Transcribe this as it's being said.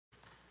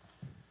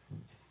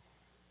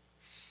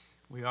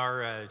We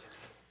are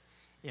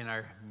in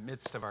our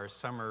midst of our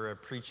summer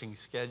preaching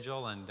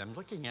schedule, and I'm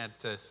looking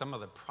at some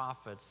of the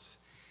prophets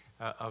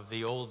of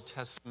the Old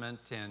Testament,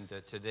 and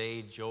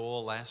today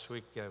Joel. Last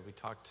week we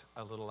talked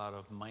a little out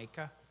of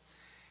Micah,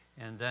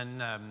 and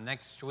then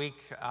next week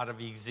out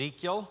of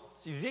Ezekiel.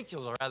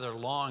 Ezekiel's a rather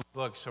long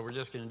book, so we're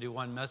just going to do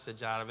one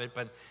message out of it,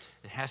 but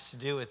it has to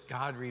do with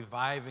God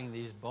reviving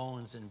these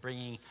bones and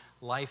bringing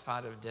life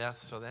out of death,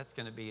 so that's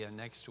going to be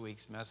next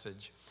week's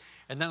message.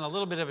 And then a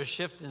little bit of a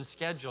shift in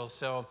schedule.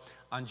 So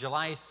on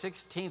July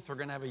 16th, we're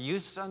going to have a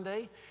Youth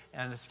Sunday,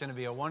 and it's going to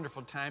be a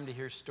wonderful time to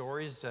hear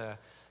stories of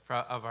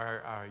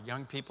our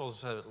young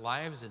people's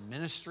lives and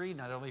ministry,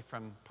 not only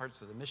from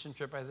parts of the mission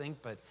trip, I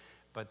think, but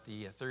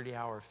the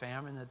 30-hour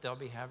famine that they'll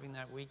be having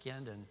that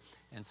weekend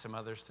and some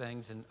other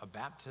things, and a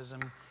baptism.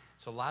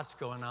 So lots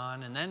going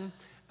on. And then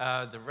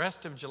the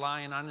rest of July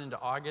and on into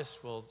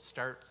August, we'll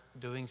start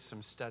doing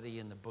some study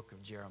in the book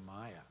of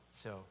Jeremiah.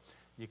 So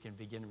you can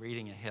begin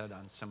reading ahead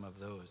on some of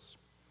those.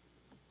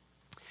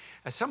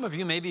 Some of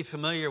you may be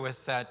familiar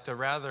with that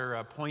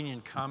rather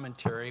poignant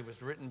commentary. It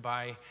was written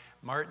by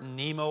Martin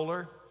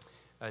Niemöller.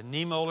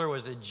 Niemöller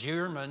was a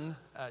German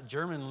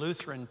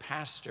Lutheran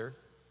pastor.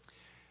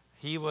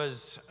 He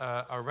was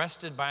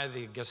arrested by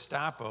the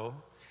Gestapo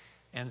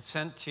and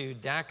sent to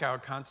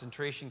Dachau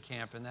concentration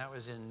camp, and that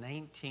was in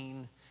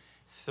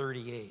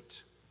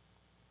 1938.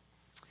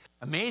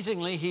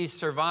 Amazingly, he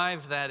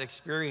survived that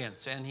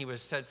experience, and he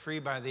was set free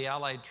by the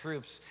Allied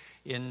troops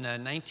in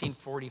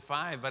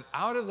 1945. But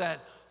out of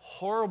that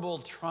horrible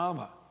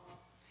trauma,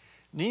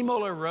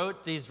 Niemöller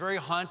wrote these very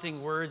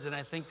haunting words, and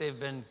I think they've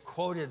been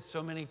quoted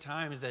so many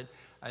times that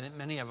I think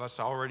many of us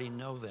already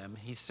know them.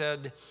 He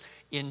said,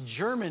 "In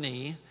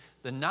Germany,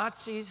 the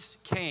Nazis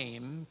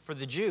came for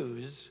the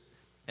Jews,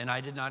 and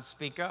I did not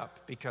speak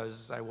up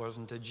because I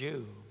wasn't a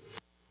Jew.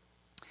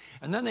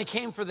 And then they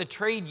came for the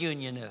trade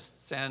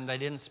unionists, and I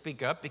didn't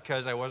speak up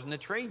because I wasn't a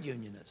trade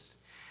unionist.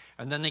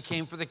 And then they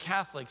came for the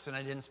Catholics, and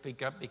I didn't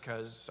speak up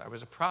because I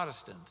was a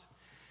Protestant.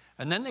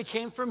 And then they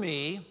came for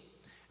me,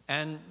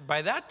 and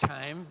by that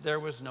time, there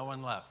was no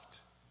one left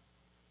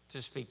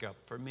to speak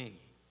up for me."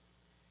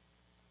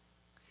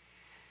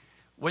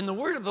 When the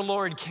word of the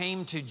Lord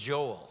came to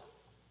Joel,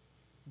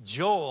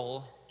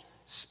 Joel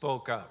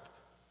spoke up.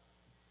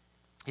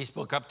 He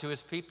spoke up to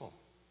his people.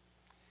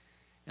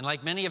 And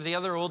like many of the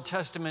other Old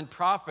Testament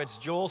prophets,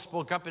 Joel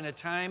spoke up in a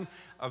time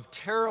of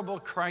terrible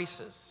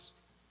crisis.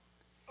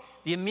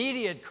 The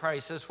immediate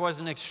crisis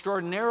was an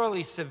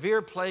extraordinarily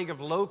severe plague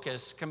of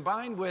locusts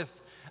combined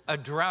with a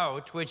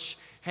drought which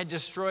had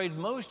destroyed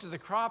most of the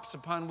crops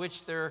upon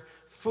which their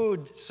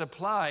food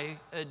supply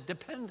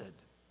depended.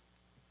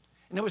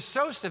 And it was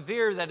so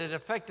severe that it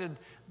affected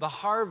the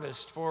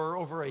harvest for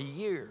over a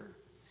year.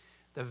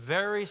 The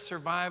very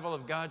survival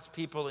of God's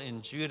people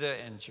in Judah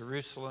and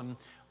Jerusalem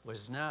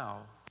was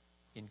now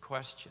in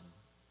question.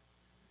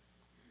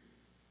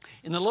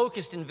 In the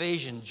locust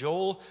invasion,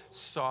 Joel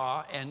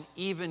saw an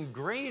even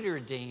greater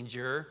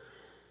danger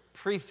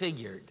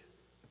prefigured.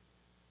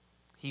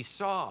 He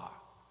saw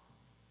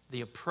the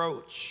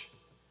approach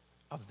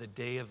of the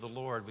day of the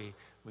Lord. We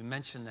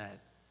mentioned that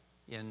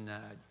in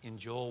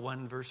Joel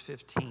 1, verse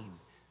 15.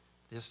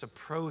 This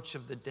approach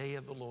of the day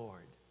of the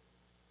Lord.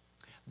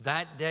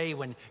 That day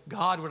when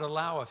God would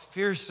allow a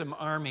fearsome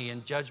army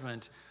in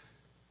judgment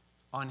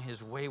on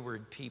his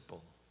wayward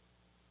people.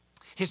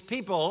 His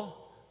people,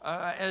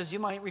 as you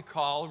might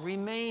recall,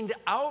 remained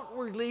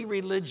outwardly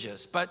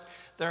religious, but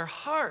their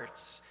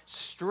hearts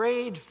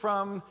strayed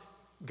from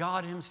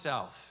God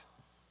himself.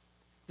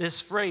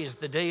 This phrase,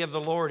 the day of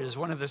the Lord, is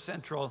one of the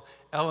central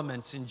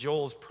elements in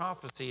Joel's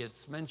prophecy.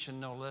 It's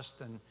mentioned no less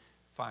than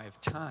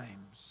 5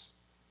 times.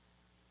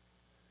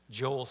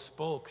 Joel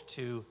spoke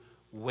to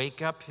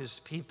wake up his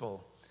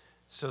people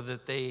so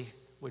that they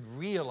would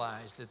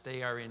realize that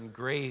they are in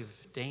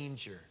grave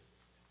danger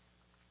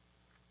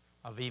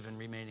of even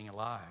remaining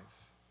alive.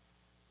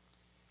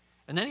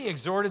 And then he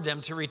exhorted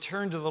them to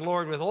return to the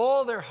Lord with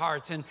all their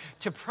hearts and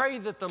to pray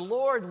that the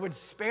Lord would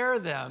spare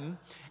them.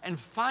 And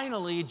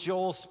finally,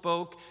 Joel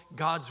spoke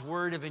God's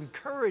word of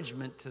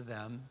encouragement to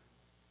them,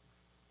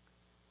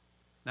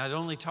 not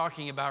only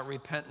talking about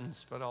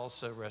repentance, but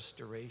also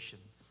restoration.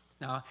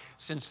 Now,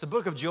 since the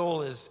book of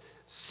Joel is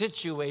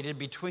situated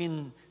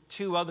between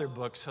 2 other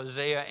books,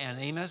 Hosea and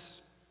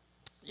Amos,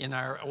 in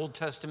our Old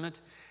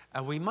Testament,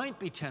 we might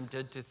be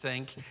tempted to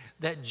think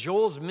that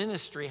Joel's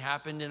ministry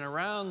happened in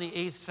around the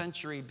 8th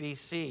century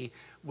BC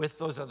with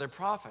those other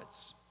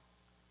prophets.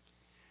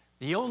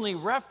 The only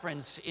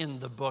reference in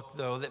the book,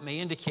 though, that may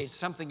indicate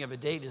something of a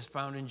date is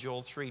found in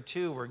Joel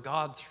 3:2, where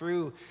God,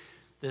 through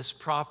this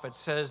prophet,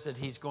 says that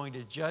he's going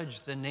to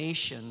judge the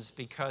nations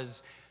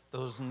because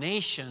those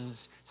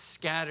nations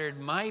scattered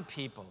my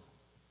people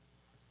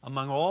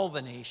among all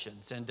the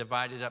nations and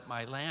divided up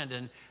my land.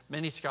 And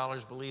many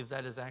scholars believe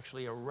that is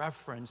actually a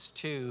reference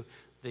to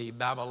the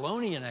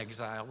Babylonian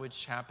exile,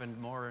 which happened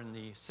more in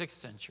the 6th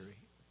century.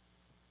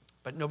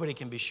 But nobody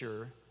can be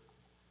sure.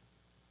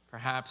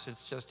 Perhaps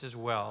it's just as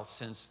well,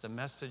 since the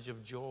message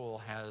of Joel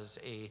has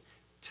a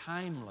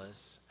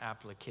timeless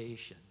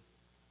application.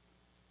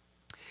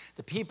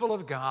 The people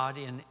of God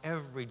in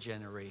every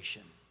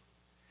generation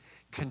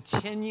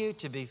continue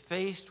to be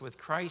faced with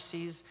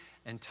crises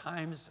and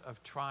times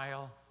of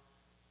trial,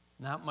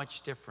 not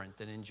much different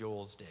than in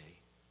Joel's day.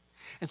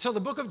 And so the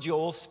book of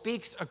Joel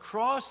speaks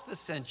across the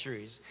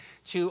centuries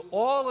to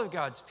all of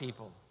God's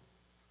people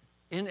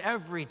in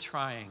every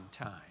trying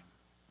time.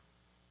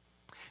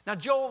 Now,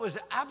 Joel was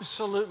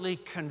absolutely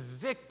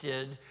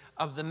convicted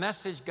of the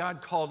message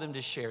God called him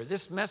to share.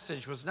 This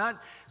message was not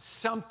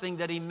something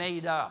that he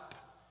made up,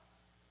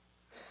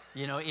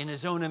 in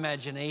his own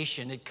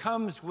imagination. It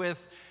comes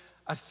with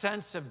a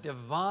sense of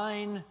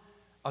divine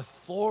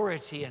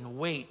authority and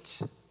weight.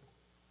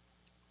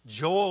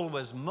 Joel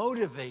was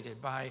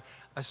motivated by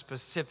a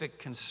specific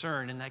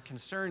concern, and that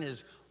concern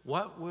is,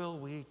 what will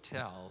we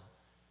tell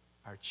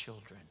our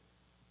children?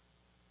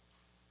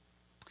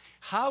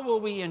 How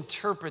will we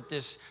interpret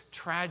this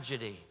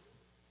tragedy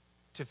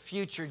to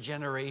future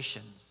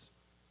generations?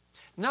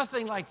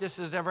 Nothing like this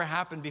has ever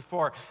happened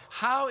before.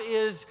 How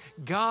is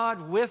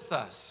God with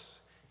us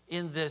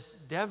in this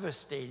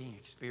devastating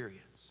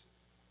experience?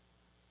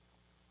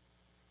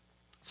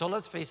 So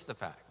let's face the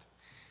fact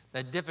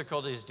that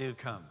difficulties do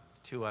come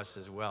to us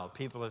as well.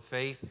 People of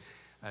faith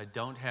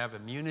don't have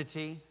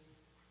immunity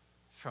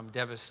from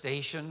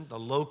devastation. The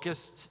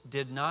locusts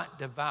did not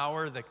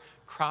devour the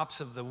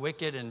crops of the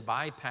wicked and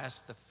bypass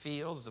the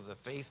fields of the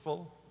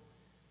faithful.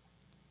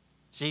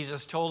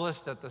 Jesus told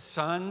us that the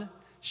sun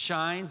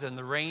shines and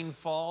the rain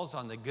falls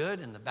on the good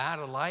and the bad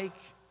alike.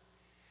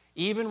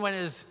 Even when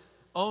his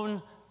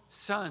own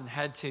son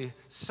had to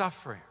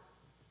suffer,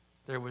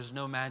 there was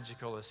no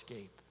magical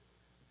escape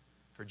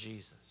for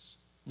Jesus.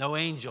 No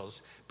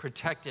angels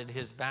protected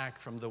his back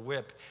from the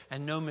whip,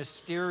 and no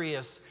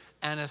mysterious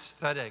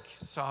anesthetic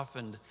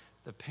softened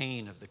the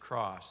pain of the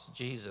cross.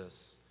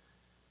 Jesus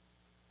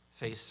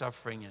faced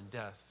suffering and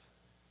death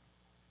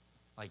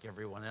like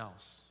everyone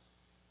else.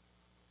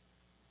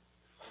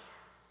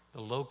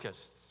 The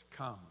locusts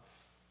come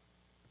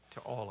to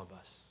all of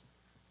us.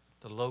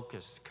 The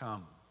locusts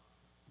come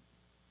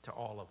to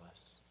all of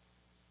us.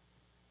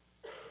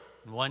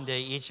 And one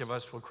day each of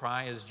us will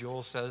cry, as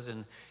Joel says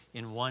in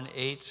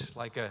 1:8,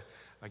 like a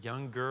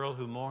young girl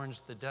who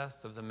mourns the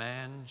death of the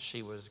man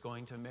she was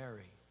going to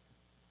marry.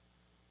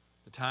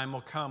 The time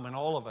will come when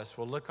all of us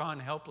will look on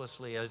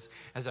helplessly as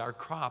our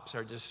crops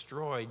are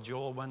destroyed.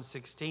 Joel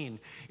 1:16.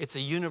 It's a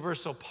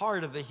universal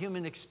part of the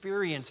human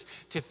experience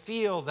to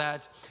feel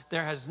that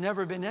there has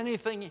never been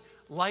anything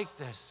like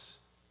this,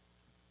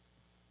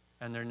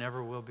 and there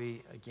never will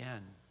be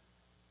again.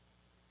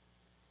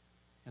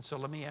 And so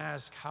let me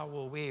ask, how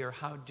will we, or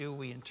how do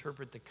we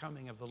interpret the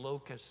coming of the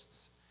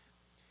locusts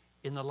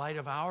in the light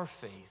of our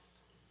faith?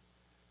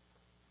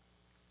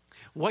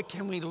 What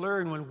can we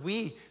learn when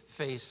we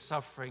face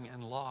suffering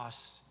and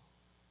loss?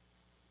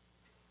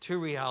 Two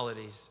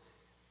realities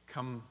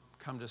come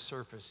to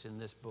surface in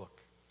this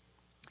book.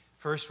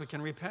 First, we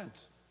can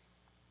repent.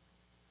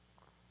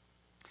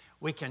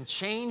 We can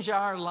change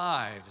our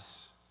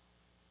lives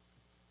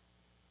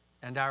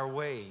and our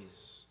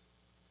ways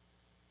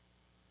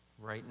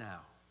right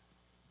now.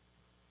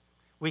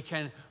 We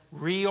can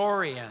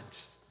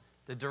reorient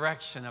the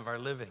direction of our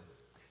living.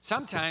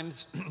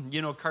 Sometimes,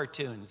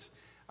 cartoons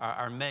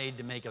are made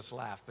to make us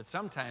laugh, but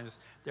sometimes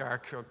there are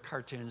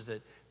cartoons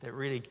that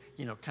really,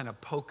 kind of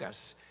poke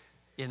us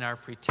in our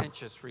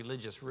pretentious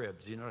religious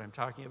ribs. You know what I'm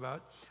talking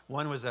about?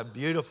 One was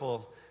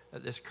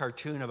this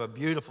cartoon of a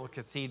beautiful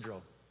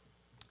cathedral.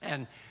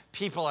 And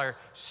people are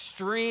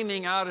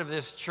streaming out of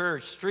this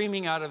church,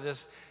 streaming out of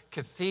this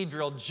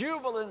cathedral,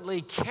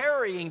 jubilantly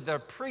carrying the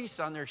priests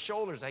on their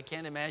shoulders. I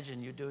can't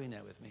imagine you doing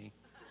that with me.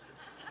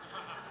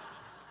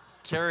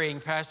 Carrying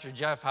Pastor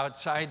Jeff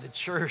outside the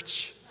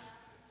church.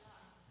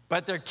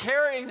 But they're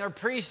carrying their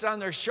priests on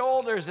their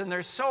shoulders, and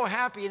they're so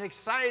happy and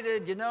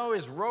excited.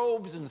 His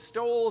robes and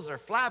stoles are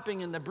flapping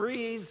in the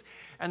breeze.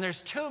 And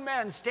there's two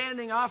men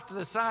standing off to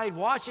the side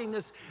watching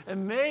this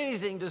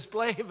amazing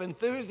display of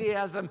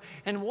enthusiasm.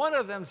 And one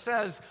of them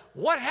says,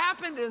 "What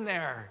happened in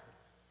there?"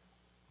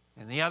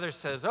 And the other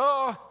says,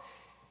 "Oh,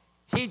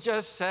 he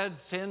just said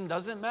sin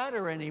doesn't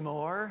matter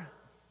anymore."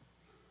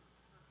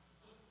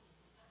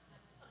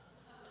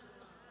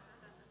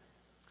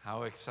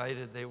 How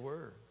excited they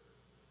were.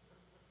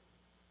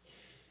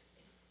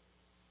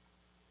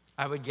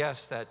 I would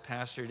guess that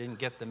pastor didn't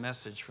get the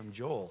message from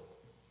Joel.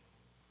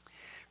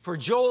 For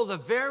Joel, the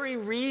very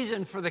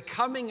reason for the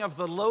coming of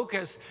the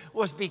locusts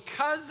was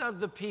because of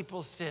the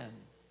people's sin.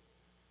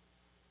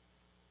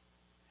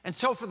 And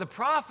so for the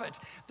prophet,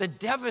 the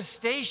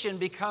devastation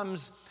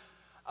becomes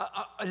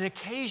an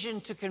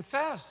occasion to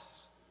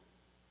confess,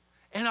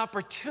 an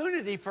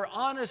opportunity for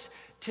honest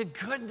to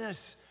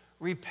goodness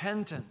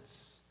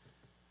repentance,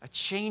 a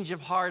change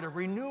of heart, a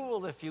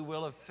renewal, if you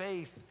will, of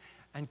faith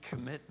and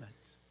commitment.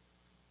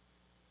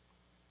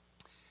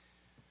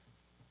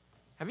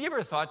 Have you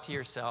ever thought to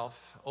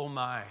yourself, oh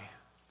my,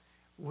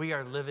 we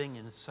are living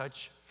in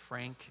such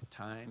frank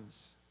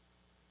times?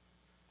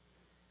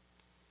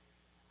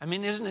 I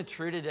mean, isn't it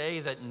true today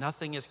that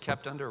nothing is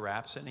kept under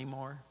wraps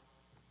anymore?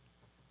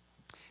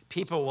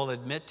 People will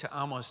admit to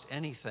almost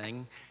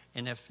anything,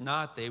 and if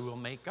not, they will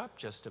make up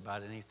just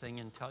about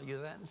anything and tell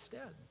you that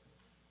instead.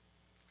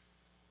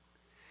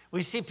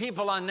 We see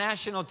people on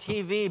national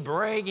TV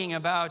bragging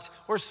about,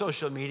 or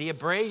social media,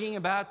 bragging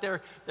about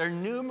their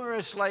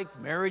numerous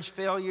marriage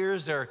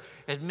failures. They're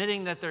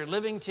admitting that they're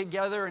living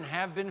together and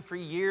have been for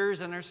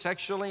years and are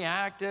sexually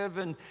active,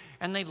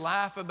 and they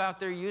laugh about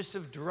their use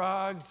of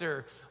drugs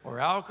or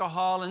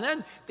alcohol. And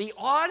then the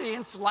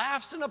audience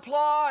laughs and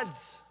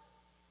applauds.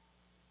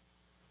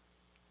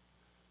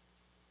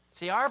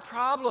 See, our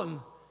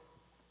problem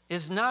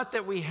is not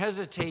that we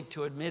hesitate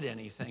to admit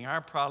anything. Our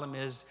problem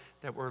is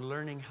that we're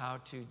learning how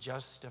to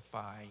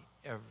justify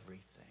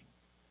everything.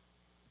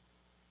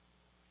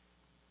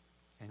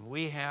 And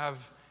we have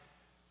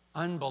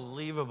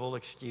unbelievable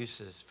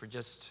excuses for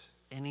just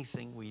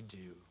anything we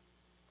do.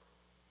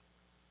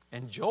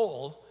 And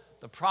Joel,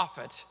 the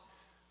prophet,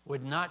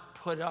 would not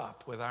put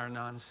up with our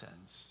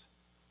nonsense.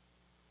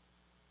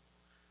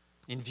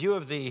 In view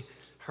of the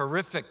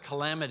horrific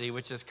calamity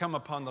which has come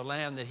upon the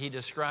land that he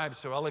describes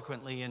so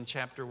eloquently in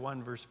chapter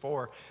 1, verse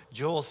 4,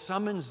 Joel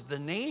summons the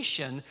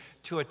nation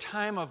to a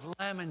time of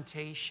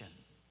lamentation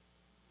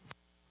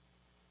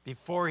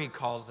before he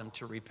calls them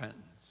to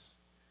repentance.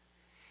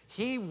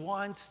 He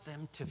wants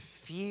them to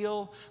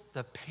feel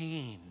the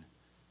pain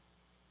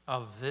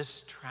of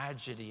this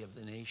tragedy of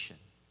the nation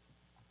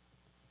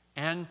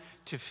and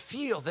to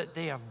feel that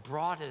they have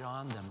brought it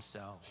on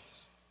themselves.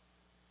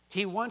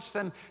 He wants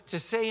them to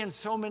say in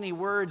so many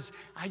words,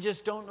 I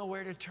just don't know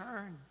where to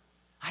turn.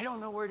 I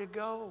don't know where to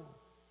go.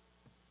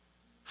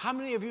 How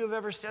many of you have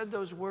ever said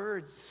those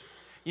words?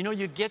 You know,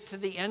 you get to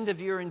the end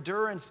of your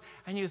endurance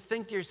and you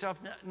think to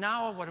yourself,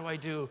 now what do I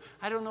do?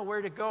 I don't know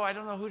where to go. I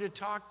don't know who to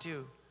talk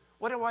to.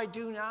 What do I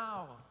do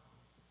now?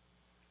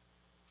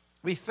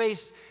 We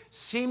face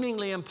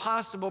seemingly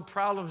impossible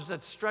problems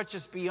that stretch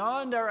us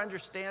beyond our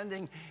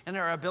understanding and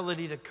our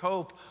ability to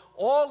cope.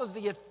 All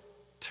the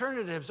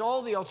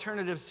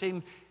alternatives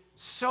seem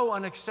so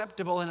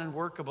unacceptable and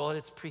unworkable. And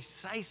it's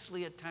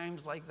precisely at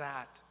times like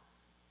that,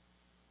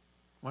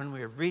 when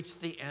we have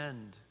reached the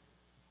end,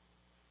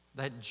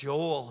 that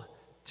Joel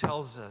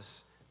tells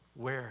us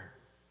where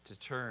to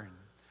turn.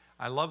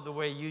 I love the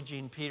way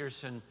Eugene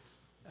Peterson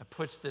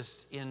puts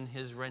this in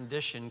his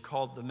rendition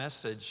called The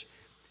Message.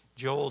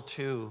 Joel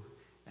 2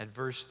 at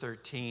verse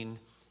 13,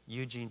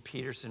 Eugene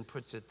Peterson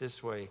puts it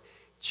this way: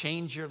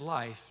 change your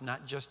life,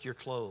 not just your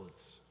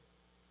clothes.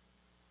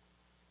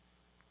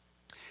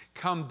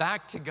 Come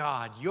back to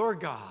God, your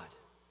God.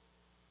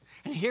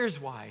 And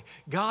here's why.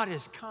 God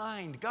is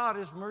kind. God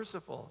is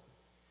merciful.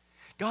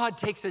 God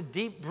takes a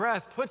deep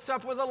breath, puts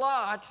up with a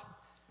lot.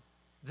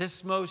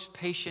 This most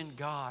patient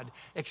God,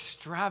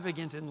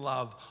 extravagant in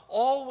love,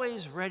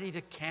 always ready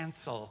to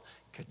cancel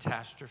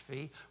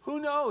catastrophe. Who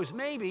knows?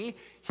 Maybe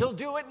he'll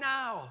do it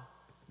now.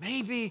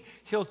 Maybe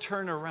he'll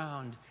turn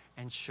around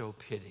and show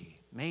pity.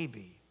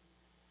 Maybe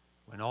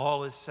when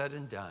all is said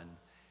and done,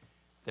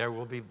 there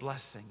will be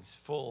blessings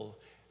full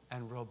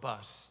and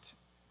robust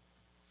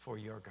for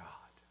your God.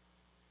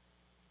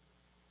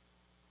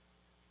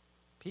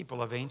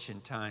 People of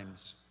ancient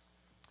times,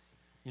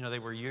 they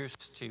were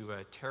used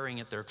to tearing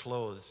at their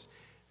clothes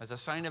as a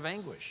sign of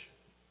anguish.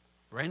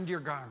 Rend your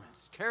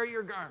garments, tear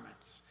your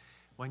garments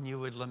when you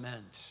would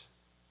lament.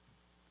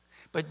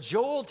 But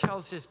Joel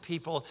tells his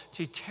people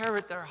to tear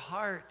at their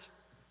heart,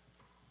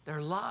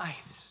 their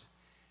lives,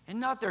 and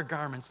not their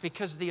garments,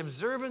 because the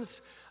observance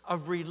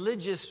of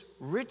religious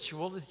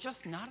ritual is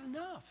just not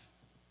enough.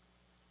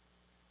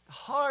 The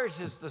heart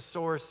is the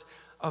source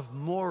of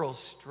moral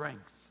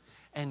strength,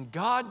 and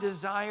God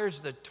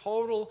desires the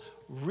total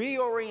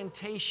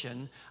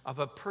reorientation of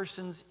a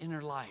person's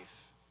inner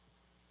life.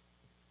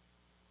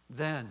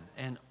 Then,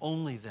 and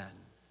only then,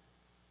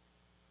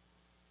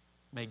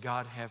 may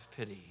God have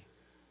pity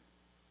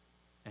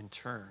and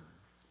turn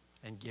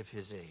and give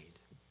his aid.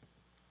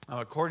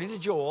 Now, according to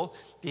Joel,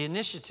 the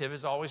initiative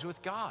is always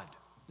with God.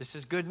 This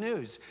is good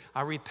news.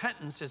 Our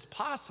repentance is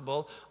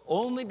possible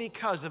only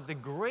because of the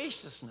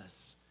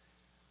graciousness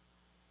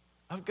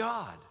of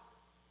God.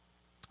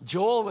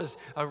 Joel was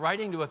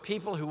writing to a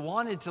people who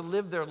wanted to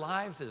live their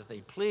lives as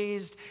they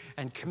pleased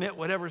and commit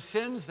whatever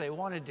sins they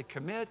wanted to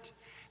commit.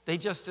 They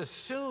just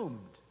assumed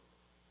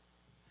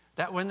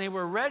that when they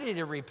were ready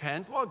to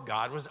repent, well,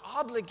 God was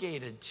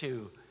obligated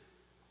to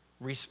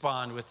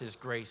respond with his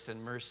grace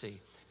and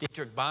mercy.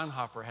 Dietrich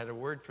Bonhoeffer had a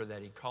word for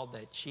that. He called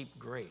that cheap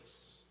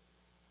grace.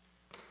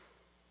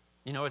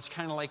 It's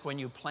kind of like when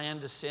you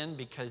plan to sin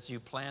because you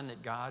plan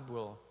that God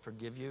will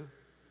forgive you.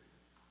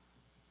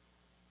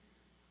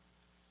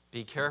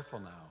 Be careful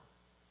now.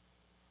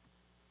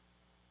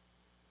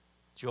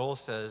 Joel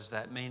says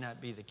that may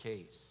not be the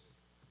case.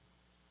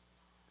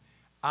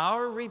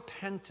 Our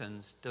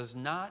repentance does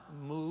not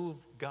move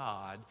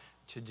God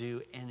to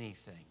do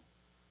anything.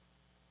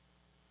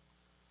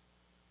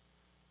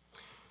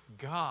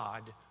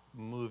 God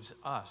moves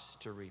us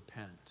to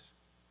repent.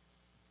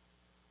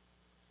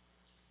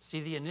 See,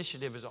 the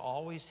initiative is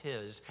always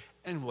his,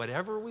 and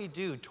whatever we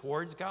do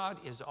towards God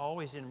is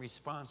always in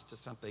response to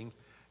something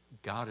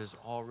God has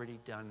already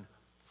done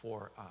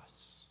for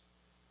us.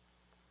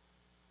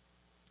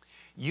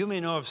 You may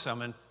know of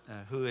someone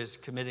who is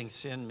committing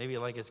sin, maybe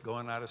like it's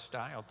going out of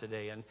style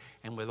today,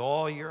 and with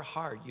all your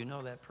heart, you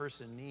know that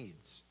person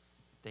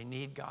they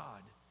need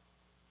God,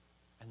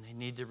 and they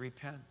need to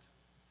repent.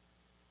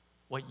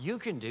 What you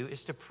can do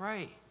is to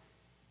pray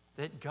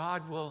that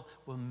God will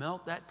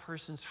melt that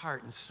person's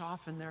heart and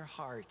soften their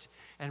heart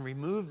and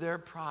remove their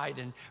pride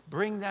and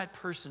bring that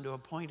person to a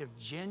point of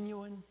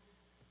genuine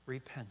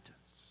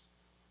repentance.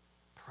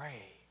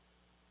 Pray.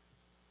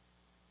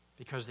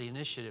 Because the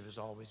initiative is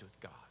always with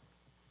God.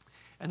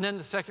 And then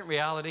the second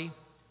reality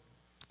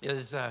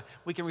is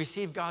we can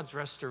receive God's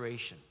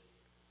restoration.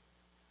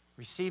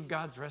 Receive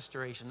God's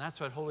restoration. That's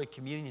what Holy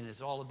Communion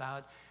is all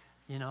about,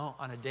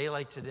 on a day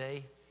like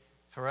today,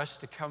 for us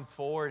to come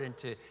forward and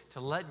to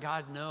let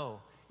God know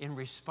in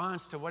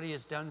response to what he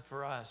has done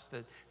for us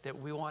that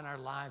we want our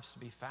lives to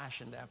be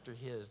fashioned after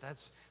his.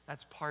 That's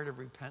part of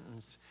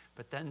repentance.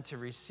 But then to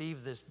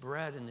receive this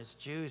bread and this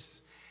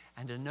juice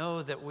and to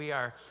know that we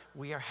are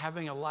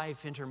having a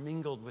life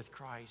intermingled with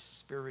Christ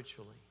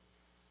spiritually.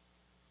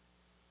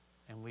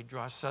 And we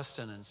draw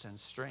sustenance and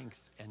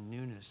strength and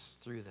newness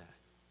through that.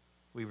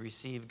 We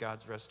receive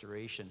God's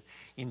restoration.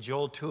 In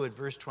Joel 2 at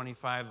verse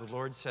 25, the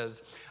Lord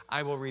says,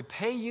 I will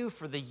repay you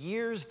for the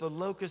years the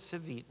locusts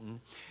have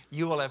eaten.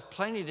 You will have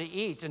plenty to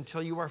eat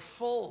until you are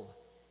full.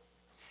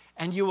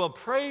 And you will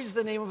praise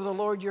the name of the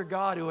Lord your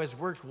God who has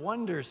worked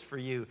wonders for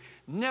you.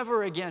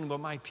 Never again will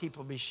my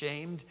people be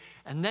shamed.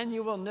 And then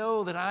you will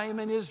know that I am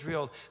in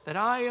Israel, that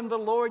I am the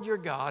Lord your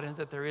God, and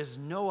that there is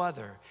no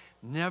other.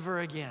 Never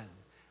again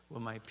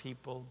will my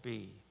people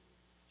be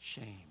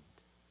shamed.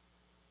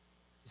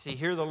 See,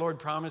 here the Lord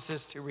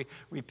promises to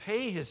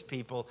repay his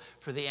people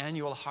for the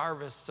annual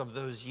harvests of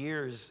those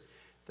years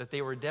that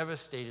they were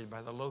devastated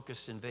by the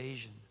locust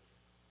invasion.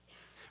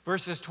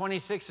 Verses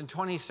 26 and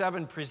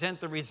 27 present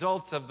the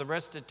results of the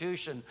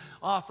restitution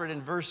offered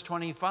in verse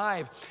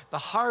 25. The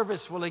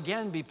harvest will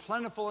again be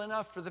plentiful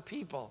enough for the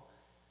people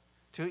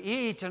to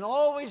eat and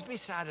always be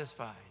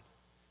satisfied.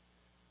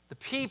 The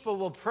people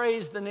will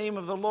praise the name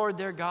of the Lord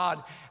their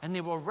God, and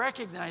they will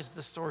recognize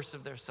the source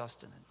of their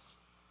sustenance.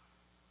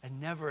 And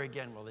never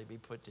again will they be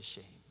put to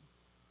shame.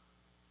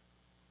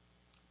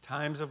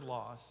 Times of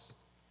loss,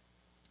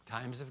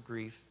 times of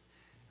grief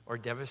or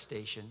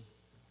devastation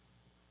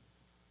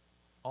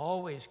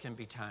always can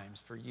be times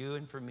for you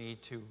and for me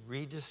to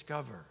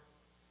rediscover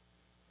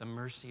the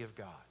mercy of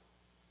God.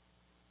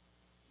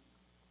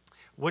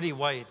 Woody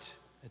White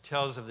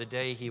tells of the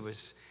day he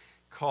was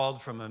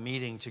called from a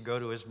meeting to go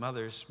to his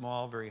mother's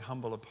small, very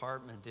humble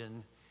apartment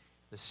in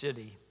the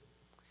city.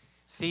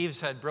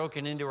 Thieves had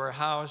broken into her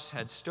house,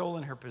 had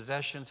stolen her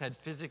possessions, had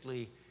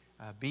physically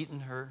beaten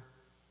her.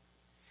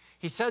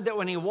 He said that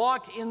when he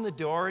walked in the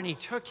door and he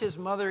took his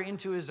mother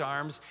into his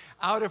arms,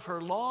 out of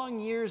her long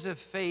years of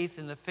faith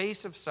in the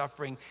face of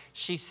suffering,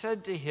 she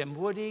said to him,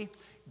 Woody,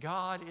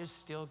 God is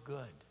still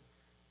good.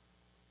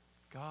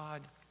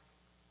 God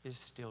is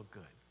still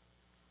good.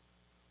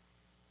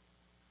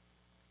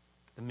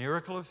 The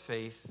miracle of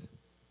faith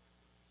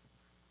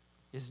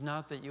is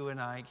not that you and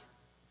I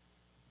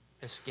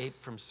escape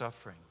from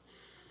suffering,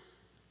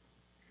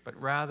 but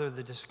rather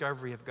the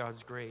discovery of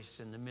God's grace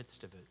in the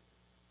midst of it.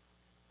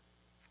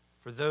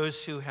 For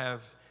those who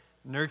have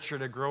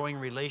nurtured a growing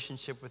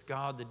relationship with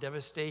God, the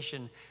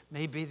devastation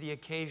may be the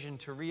occasion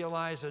to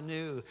realize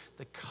anew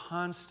the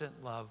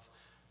constant love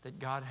that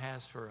God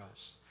has for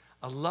us.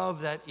 A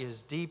love that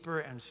is deeper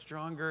and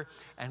stronger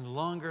and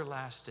longer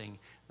lasting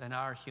than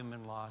our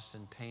human loss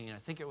and pain. I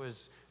think it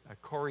was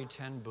Corrie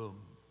ten Boom,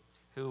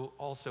 who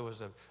also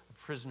was a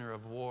prisoner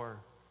of war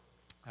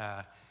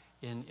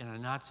in a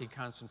Nazi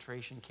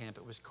concentration camp.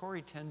 It was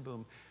Corrie ten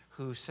Boom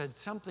who said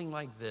something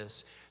like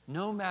this: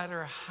 no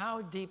matter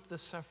how deep the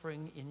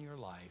suffering in your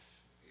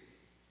life,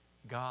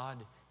 God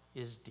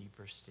is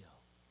deeper still.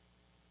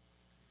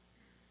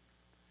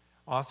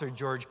 Author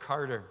George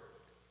Carter,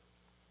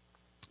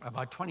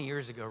 about 20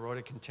 years ago, wrote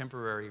a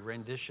contemporary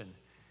rendition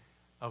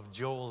of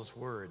Joel's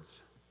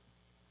words.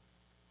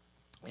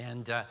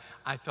 And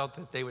I felt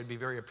that they would be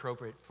very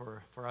appropriate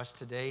for us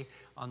today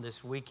on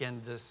this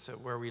weekend,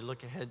 where we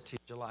look ahead to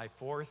July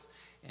 4th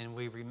and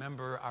we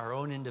remember our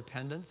own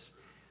independence.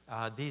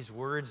 These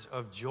words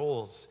of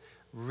Joel's,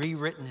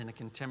 rewritten in a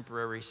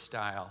contemporary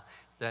style,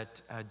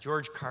 that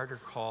George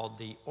Carter called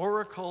the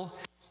oracle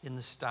in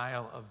the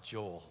style of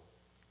Joel.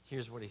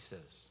 Here's what he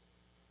says.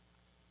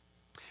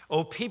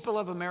 O people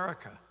of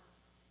America,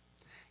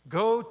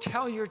 go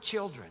tell your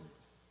children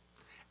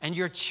and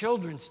your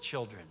children's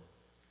children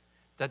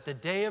that the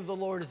day of the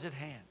Lord is at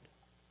hand.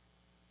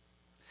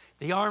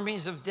 The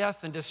armies of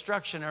death and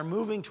destruction are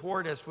moving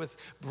toward us with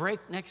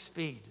breakneck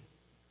speed.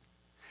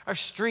 Our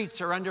streets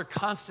are under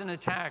constant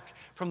attack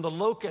from the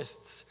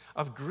locusts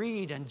of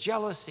greed and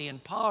jealousy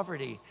and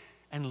poverty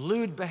and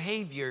lewd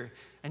behavior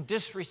and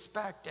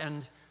disrespect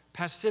and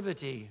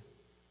passivity.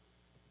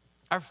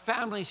 Our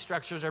family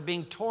structures are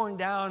being torn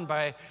down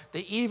by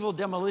the evil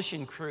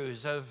demolition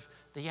crews of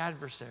the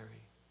adversary.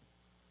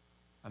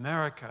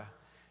 America,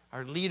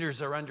 our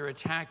leaders are under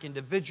attack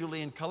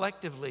individually and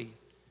collectively.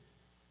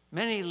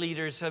 Many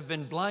leaders have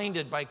been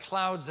blinded by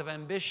clouds of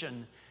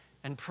ambition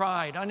and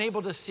pride,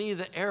 unable to see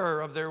the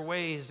error of their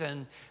ways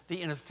and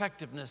the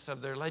ineffectiveness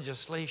of their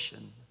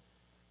legislation.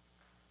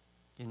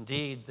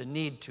 Indeed, the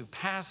need to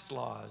pass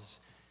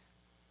laws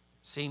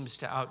seems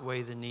to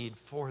outweigh the need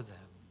for them.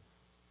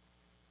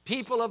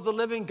 People of the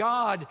living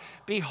God,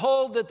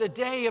 behold that the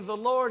day of the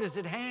Lord is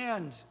at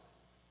hand.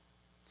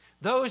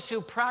 Those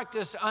who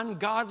practice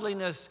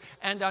ungodliness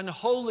and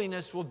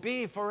unholiness will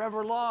be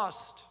forever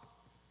lost.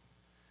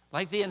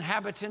 Like the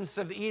inhabitants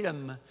of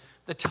Edom,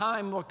 the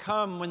time will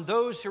come when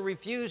those who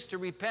refuse to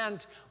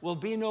repent will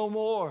be no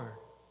more.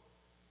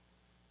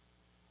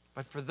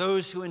 But for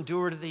those who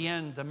endure to the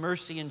end, the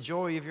mercy and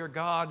joy of your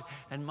God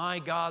and my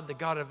God, the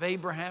God of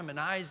Abraham and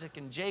Isaac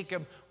and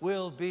Jacob,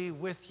 will be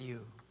with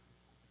you.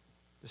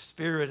 The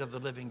Spirit of the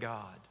living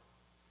God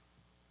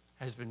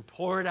has been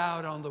poured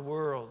out on the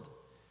world.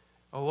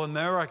 O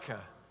America,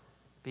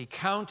 be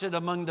counted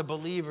among the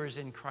believers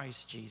in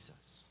Christ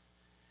Jesus.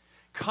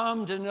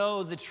 Come to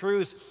know the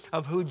truth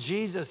of who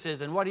Jesus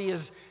is and what he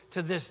is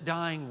to this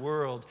dying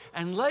world.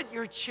 And let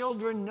your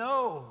children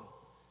know,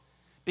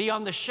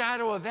 beyond the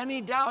shadow of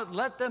any doubt,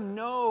 let them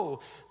know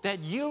that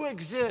you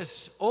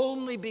exist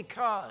only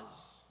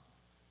because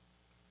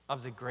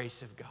of the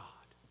grace of God.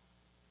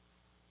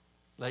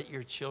 Let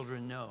your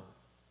children know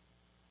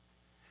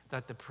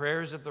that the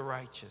prayers of the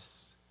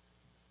righteous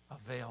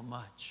avail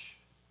much.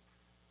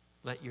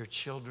 Let your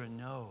children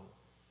know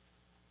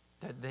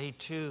that they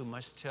too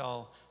must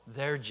tell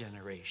their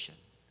generation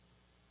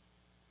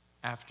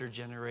after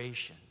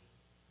generation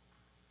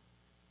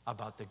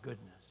about the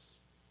goodness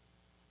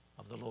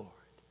of the Lord.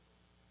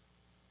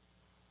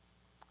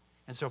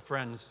 And so,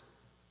 friends,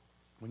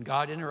 when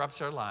God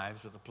interrupts our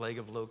lives with a plague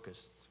of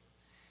locusts,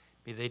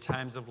 be they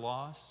times of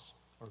loss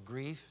or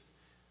grief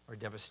or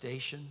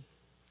devastation,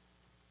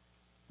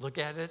 look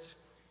at it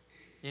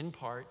in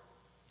part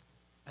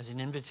as an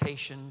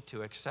invitation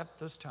to accept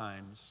those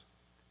times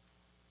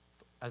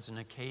as an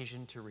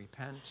occasion to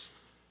repent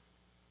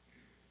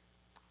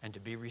and to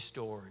be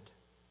restored.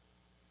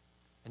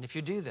 And if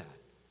you do that,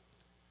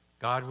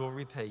 God will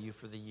repay you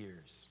for the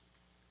years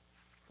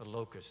the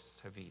locusts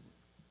have eaten.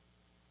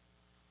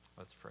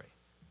 Let's pray.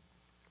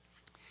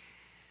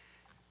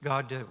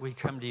 God, we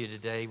come to you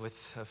today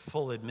with a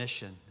full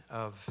admission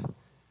of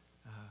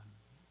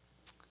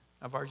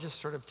our just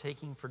sort of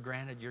taking for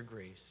granted your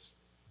grace.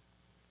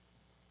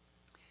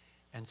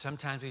 And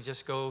sometimes we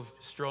just go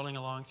strolling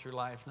along through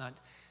life, not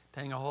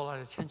paying a whole lot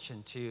of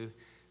attention to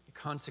the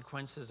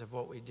consequences of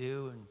what we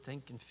do and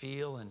think and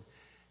feel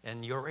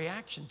and your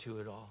reaction to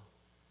it all.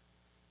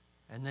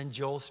 And then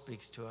Joel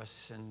speaks to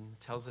us and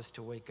tells us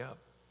to wake up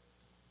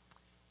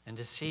and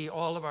to see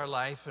all of our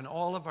life and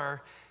all of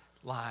our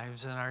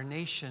lives and our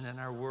nation and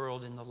our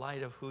world in the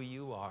light of who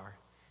you are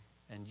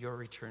and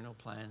your eternal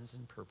plans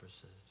and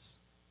purposes.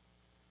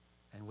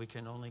 And we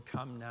can only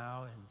come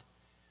now and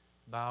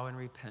bow in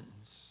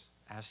repentance,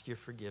 ask your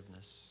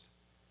forgiveness,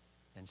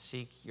 and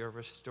seek your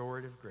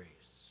restorative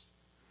grace.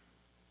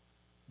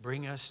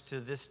 Bring us to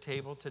this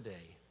table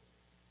today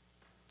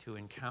to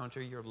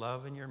encounter your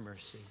love and your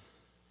mercy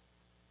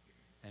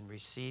and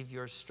receive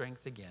your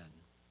strength again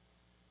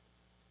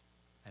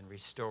and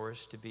restore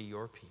us to be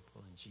your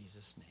people in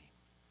Jesus' name.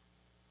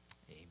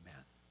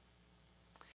 Amen.